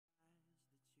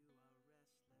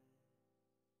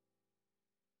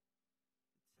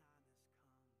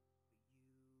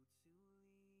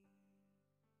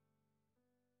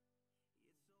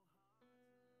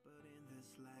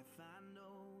The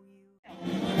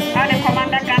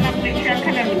Commander Ghana Military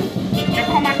Academy, the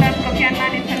Commanders of the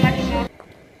International.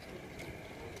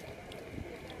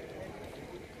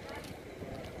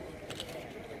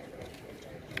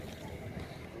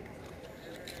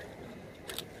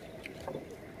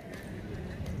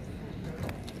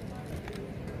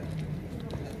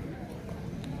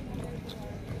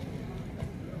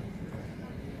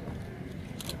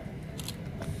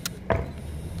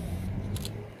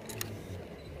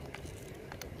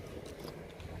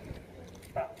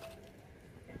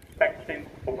 Expecting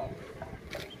woman.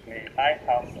 May I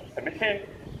have submission?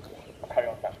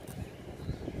 Toyota.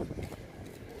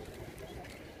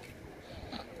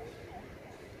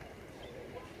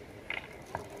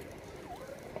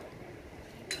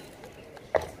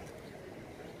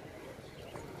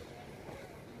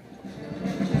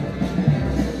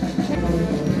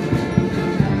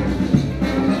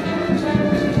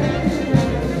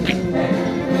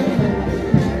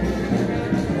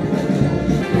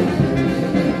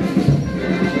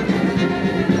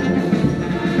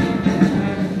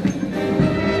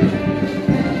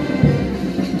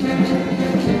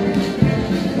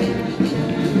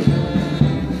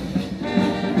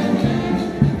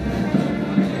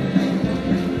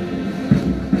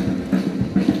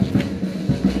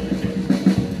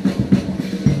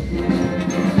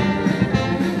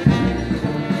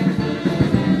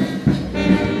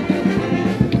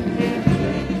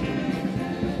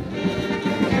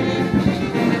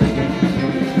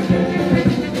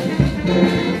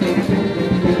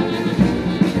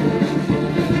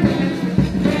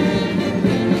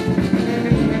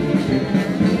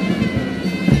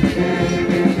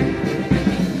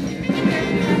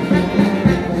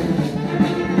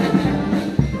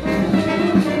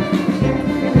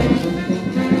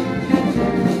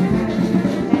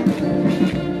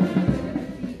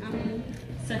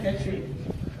 Secretary,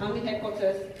 Army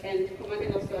Headquarters, and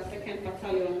Commanding Officer, 2nd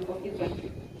Battalion of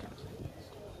Infantry.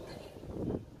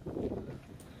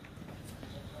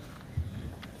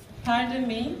 Pardon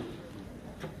me,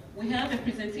 we have a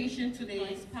presentation to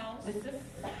the spouse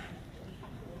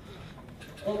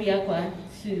of Akwa'S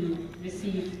to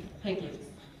receive her gifts.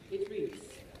 It reads,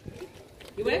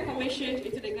 you were commissioned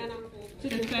into the Ghana to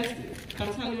the 1st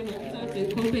Battalion of Infantry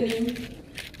and Company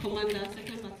Commander,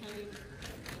 2nd Battalion.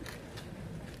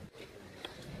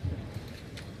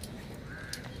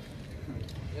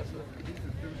 Yes, sir.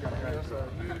 Yes, sir.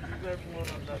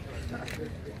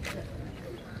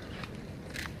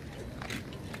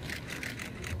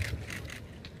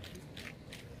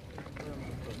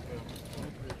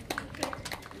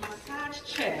 Massage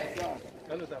chair,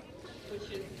 which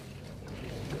is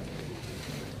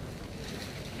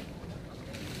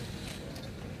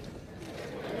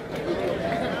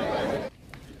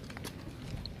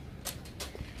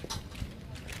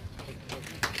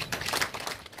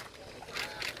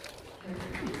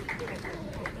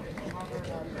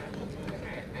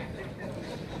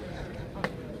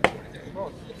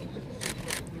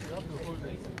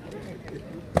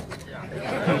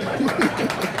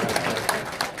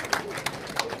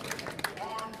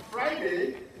On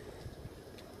Friday,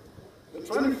 the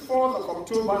 24th of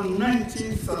October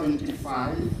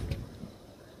 1975,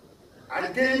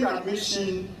 I gained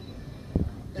admission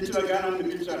into the Ghana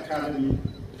Military Academy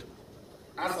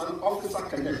as an officer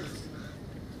cadet.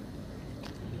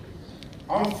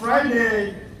 On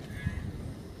Friday,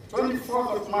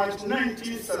 24th of March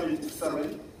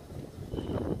 1977,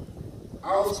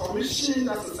 I was commissioned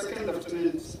as a 2nd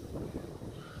lieutenant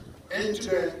into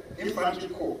the Infantry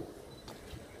Corps.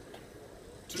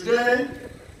 Today,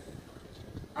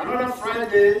 another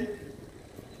Friday,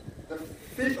 the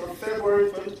 5th of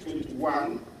February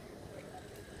 2021,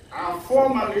 I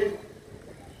formally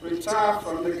retired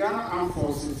from the Ghana Armed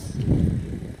Forces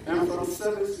and from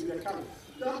service with the Academy.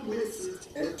 That makes it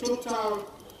a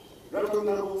total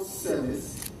recognizable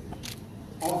service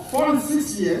of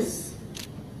 46 years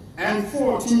and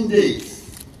 14 days.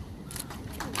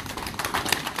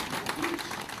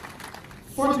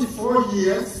 44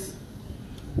 years,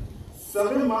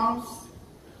 7 months,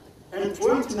 and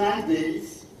 29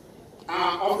 days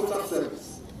are officer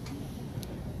service.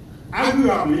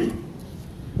 Arguably,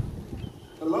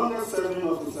 the longest serving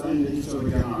officer in the history of the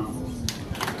Ghana Armed Forces.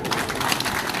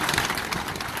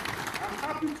 I'm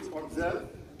happy to observe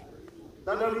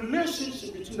that the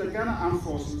relationship between the Ghana Armed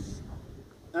Forces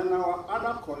and our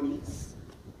other colleagues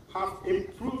have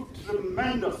improved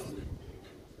tremendously,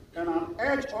 and I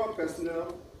urge all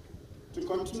personnel to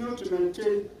continue to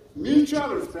maintain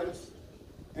mutual respect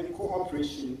and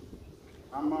cooperation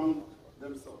among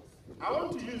themselves. I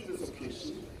want to use this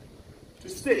occasion to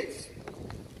state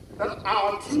that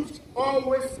our troops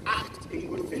always act in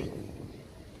good faith.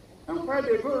 And where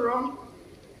they go wrong,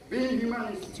 being human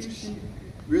institutions,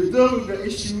 we deal with the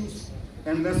issues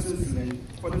and lessons learned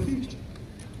for the future.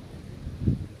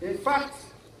 In fact,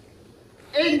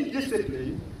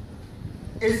 indiscipline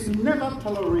is never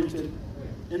tolerated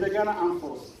in the Ghana Armed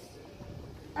Forces,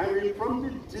 and we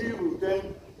promptly deal with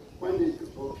them when it is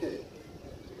okay.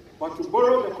 But to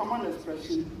borrow the common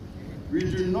expression, we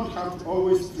do not have to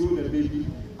always throw the baby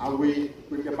away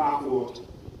with the bathwater.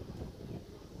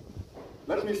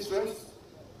 Let me stress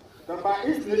that by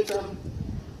its nature,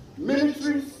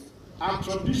 militaries are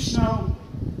traditional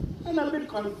and a bit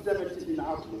conservative in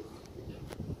outlook.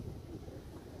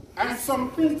 And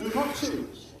some things do not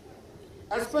change,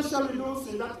 especially those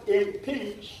in that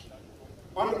impinge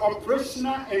on the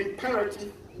operational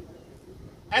imperative,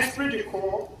 esprit de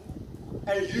corps,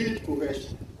 and unit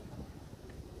cohesion.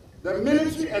 The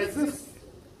military exists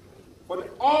for the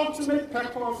ultimate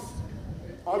purpose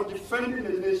of defending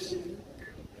the nation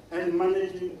and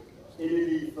managing any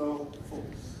lethal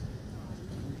force.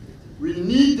 We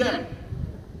need them.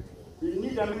 We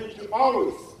need the military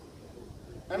always.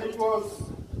 And it was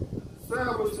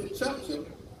Sir Winston Churchill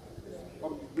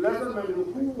of Blessed Memory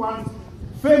who once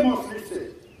famously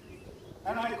said,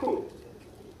 and I quote,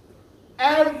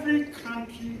 "Every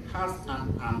country has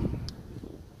an army."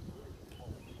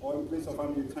 Or in place of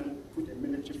army, you can put a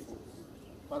military force.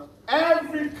 But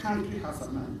every country has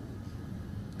an army.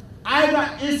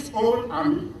 Either its own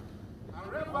army,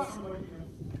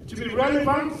 to be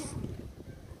relevant,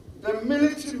 the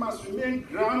military must remain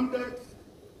grounded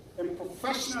in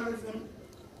professionalism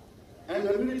and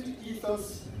the military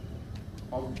ethos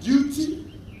of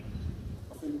duty,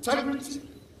 of integrity,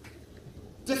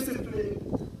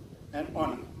 discipline, and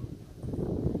honor.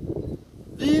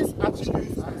 These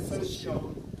attributes are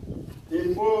essential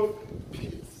in both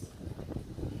peace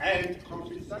and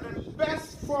conflict. The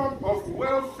best form of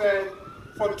welfare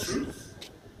for troops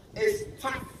is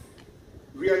tough,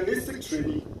 realistic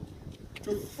training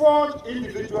to forge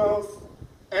individuals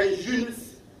and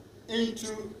units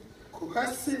into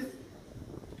cohesive,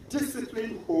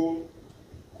 disciplined whole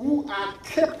who are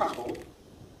capable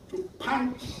to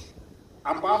punch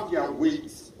above their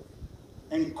weight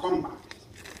in combat.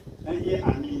 And here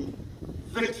I mean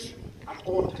victory at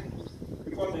all times,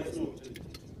 because there's no time.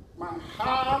 My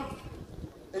heart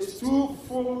is too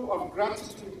full of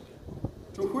gratitude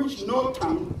to which no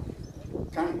tongue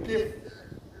can give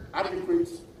adequate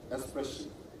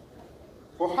expression.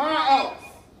 For how else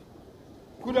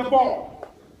could a boy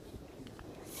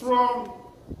from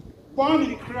born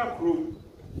in Krakow,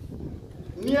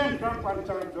 near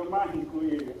Grandpanta Domahico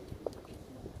area,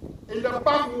 in the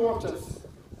backwaters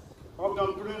of the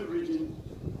Green region,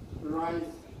 rise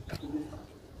to this time?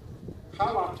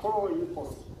 How at all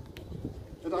impossible?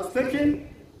 It has taken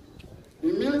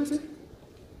humility,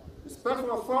 respect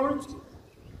for authority,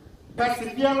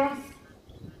 perseverance,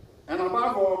 and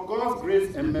above all, God's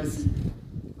grace and mercy.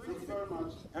 Thank you very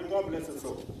much, and God bless us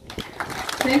all.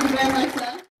 Thank you very much,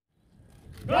 sir.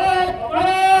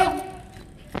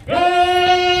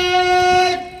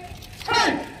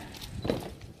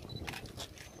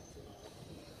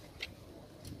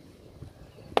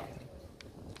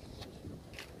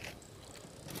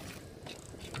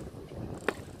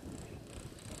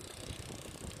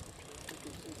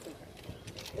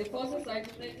 The forces are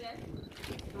declared.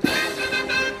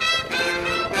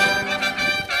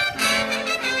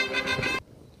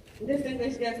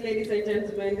 Distinguished guests, ladies and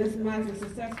gentlemen, this marks a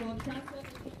successful transfer.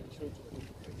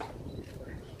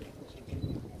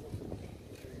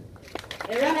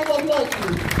 A round of applause,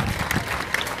 please.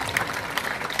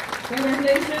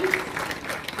 Congratulations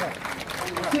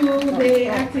to the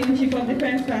Acting Chief of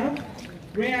Defense Staff,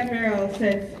 Rear Admiral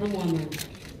Seth Amwana.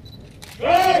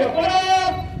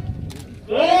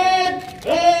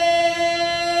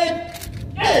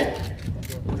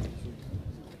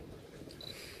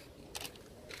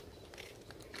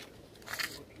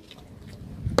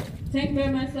 Thank you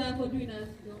very much, sir, for doing that.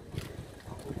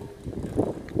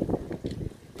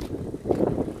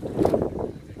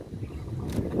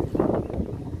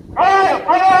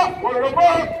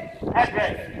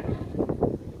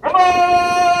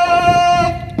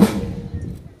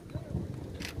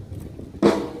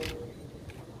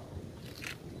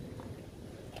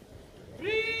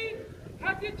 Three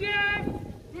passages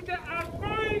to the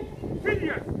outgoing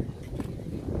figures.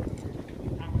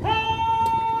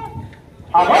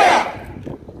 Ahoya!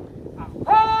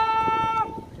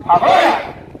 Ahoya!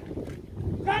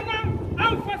 Ghana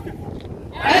Armed Forces.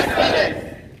 Excellence!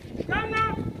 Ghana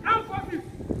Armed Forces.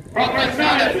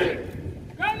 Professionalism!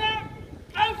 Ghana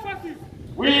Armed Forces.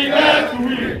 We dare to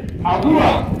win!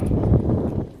 Ahua!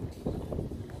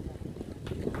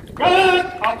 Guard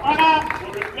of honor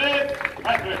will replace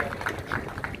address.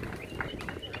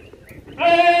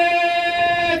 Play!